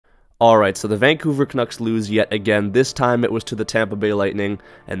Alright, so the Vancouver Canucks lose yet again. This time it was to the Tampa Bay Lightning,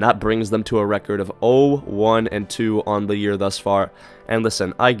 and that brings them to a record of 0-1-2 on the year thus far. And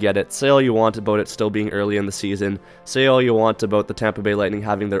listen, I get it. Say all you want about it still being early in the season. Say all you want about the Tampa Bay Lightning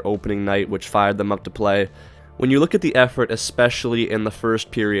having their opening night, which fired them up to play. When you look at the effort, especially in the first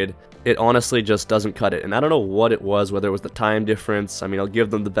period, it honestly just doesn't cut it. And I don't know what it was, whether it was the time difference. I mean, I'll give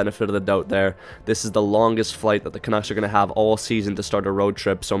them the benefit of the doubt there. This is the longest flight that the Canucks are going to have all season to start a road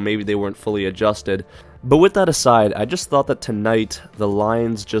trip, so maybe they weren't fully adjusted. But with that aside, I just thought that tonight the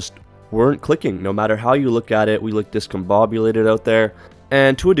lines just weren't clicking. No matter how you look at it, we look discombobulated out there.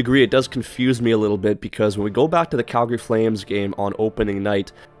 And to a degree, it does confuse me a little bit, because when we go back to the Calgary Flames game on opening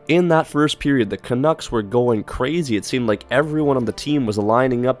night, in that first period, the Canucks were going crazy. It seemed like everyone on the team was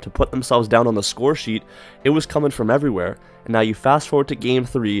lining up to put themselves down on the score sheet. It was coming from everywhere. And now you fast forward to Game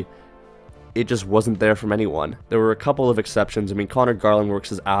 3, it just wasn't there from anyone. There were a couple of exceptions. I mean, Connor Garland works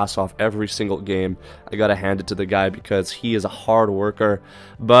his ass off every single game. I gotta hand it to the guy because he is a hard worker.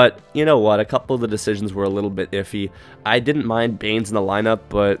 But, you know what, a couple of the decisions were a little bit iffy. I didn't mind Baines in the lineup,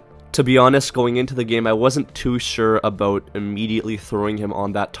 but to be honest, going into the game, I wasn't too sure about immediately throwing him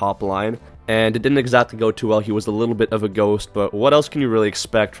on that top line, and it didn't exactly go too well. He was a little bit of a ghost, but what else can you really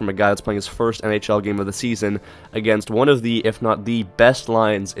expect from a guy that's playing his first NHL game of the season against one of the, if not the best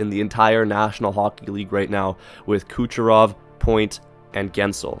lines in the entire National Hockey League right now, with Kucherov, Point, and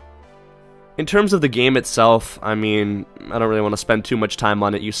Gensel. In terms of the game itself, I mean, I don't really want to spend too much time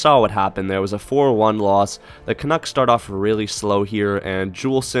on it. You saw what happened. There was a 4-1 loss. The Canucks start off really slow here, and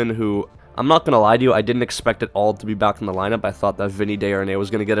Juleson, who, I'm not going to lie to you, I didn't expect it all to be back in the lineup. I thought that Vinny Desharnais was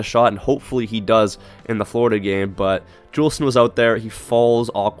going to get a shot, and hopefully he does in the Florida game, but Juleson was out there. He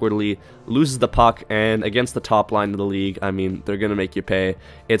falls awkwardly, loses the puck, and against the top line of the league, I mean, they're going to make you pay.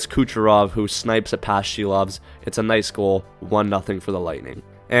 It's Kucherov who snipes it past Shilovs. It's a nice goal, 1-0 for the Lightning.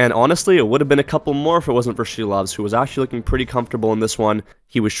 And honestly, it would have been a couple more if it wasn't for Shilovs, who was actually looking pretty comfortable in this one.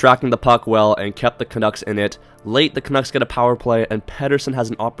 He was tracking the puck well and kept the Canucks in it. Late, the Canucks get a power play, and Pettersson has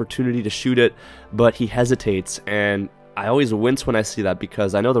an opportunity to shoot it, but he hesitates, and I always wince when I see that,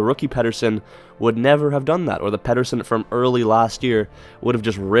 because I know the rookie Pettersson would never have done that, or the Pettersson from early last year would have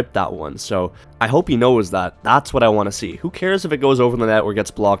just ripped that one. So I hope he knows that. That's what I want to see. Who cares if it goes over the net or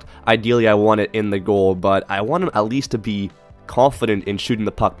gets blocked? Ideally, I want it in the goal, but I want him at least to be confident in shooting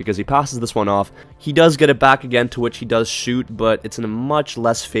the puck, because he passes this one off. He does get it back again, to which he does shoot, but it's in a much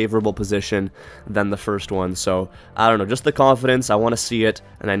less favorable position than the first one. So I don't know, just the confidence, I want to see it,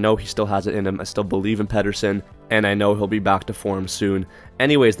 and I know he still has it in him. I still believe in Pettersson, and I know he'll be back to form soon.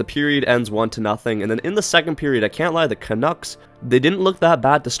 Anyways, the period ends 1-0, and then in the second period, I can't lie, the Canucks, they didn't look that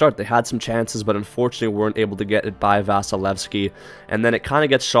bad to start. They had some chances, but unfortunately weren't able to get it by Vasilevsky, and then it kind of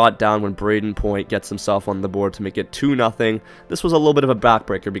gets shot down when Braden Point gets himself on the board to make it 2-0. This was a little bit of a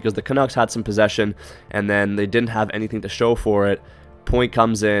backbreaker, because the Canucks had some possession, and then they didn't have anything to show for it. Point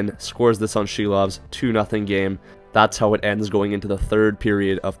comes in, scores this on Shilovs, 2-0 game. That's how it ends going into the third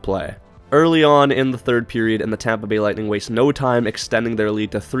period of play. Early on in the third period, and the Tampa Bay Lightning waste no time extending their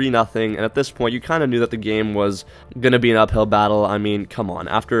lead to 3-0, and at this point you kind of knew that the game was going to be an uphill battle. I mean, come on,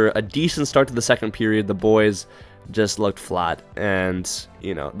 after a decent start to the second period, the boys just looked flat, and,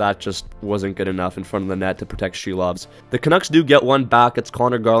 you know, that just wasn't good enough in front of the net to protect Shilovs. The Canucks do get one back. It's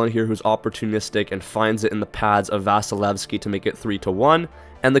Connor Garland here who's opportunistic and finds it in the pads of Vasilevsky to make it 3-1.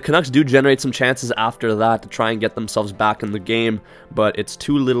 And the Canucks do generate some chances after that to try and get themselves back in the game, but it's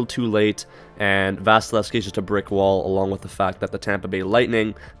too little too late, and Vasilevsky is just a brick wall, along with the fact that the Tampa Bay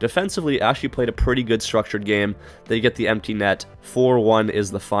Lightning defensively actually played a pretty good structured game. They get the empty net, 4-1 is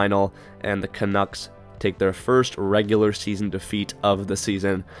the final, and the Canucks take their first regular season defeat of the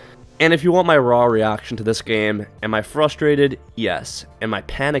season. And if you want my raw reaction to this game, am I frustrated? Yes. Am I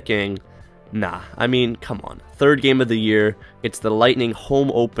panicking? Nah, I mean, come on. Third game of the year, it's the Lightning home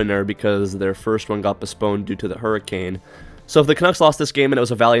opener because their first one got postponed due to the hurricane. So if the Canucks lost this game and it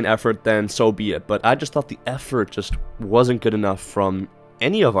was a valiant effort, then so be it. But I just thought the effort just wasn't good enough from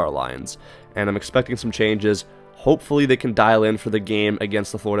any of our lines, and I'm expecting some changes. Hopefully they can dial in for the game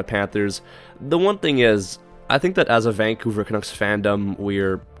against the Florida Panthers. The one thing is, I think that as a Vancouver Canucks fandom,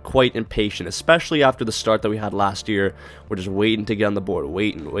 we're quite impatient, especially after the start that we had last year. We're just waiting to get on the board,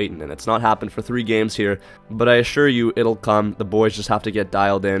 waiting, and it's not happened for 3 games here, but I assure you it'll come. The boys just have to get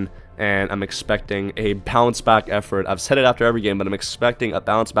dialed in, and I'm expecting a bounce-back effort. I've said it after every game, but I'm expecting a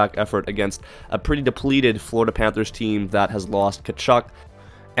bounce-back effort against a pretty depleted Florida Panthers team that has lost Tkachuk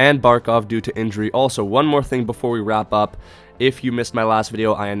and Barkov due to injury. Also, one more thing before we wrap up. If you missed my last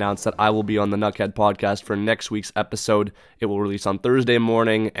video, I announced that I will be on the Nuckhead podcast for next week's episode. It will release on Thursday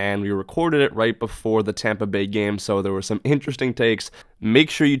morning, and we recorded it right before the Tampa Bay game, so there were some interesting takes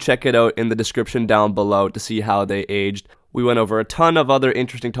Make sure you check it out in the description down below to see how they aged. We went over a ton of other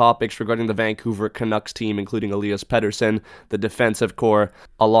interesting topics regarding the Vancouver Canucks team, including Elias Pettersson, the defensive core,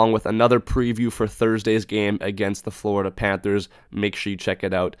 along with another preview for Thursday's game against the Florida Panthers. Make sure you check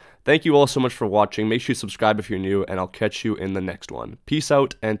it out. Thank you all so much for watching. Make sure you subscribe if you're new, and I'll catch you in the next one. Peace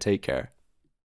out and take care.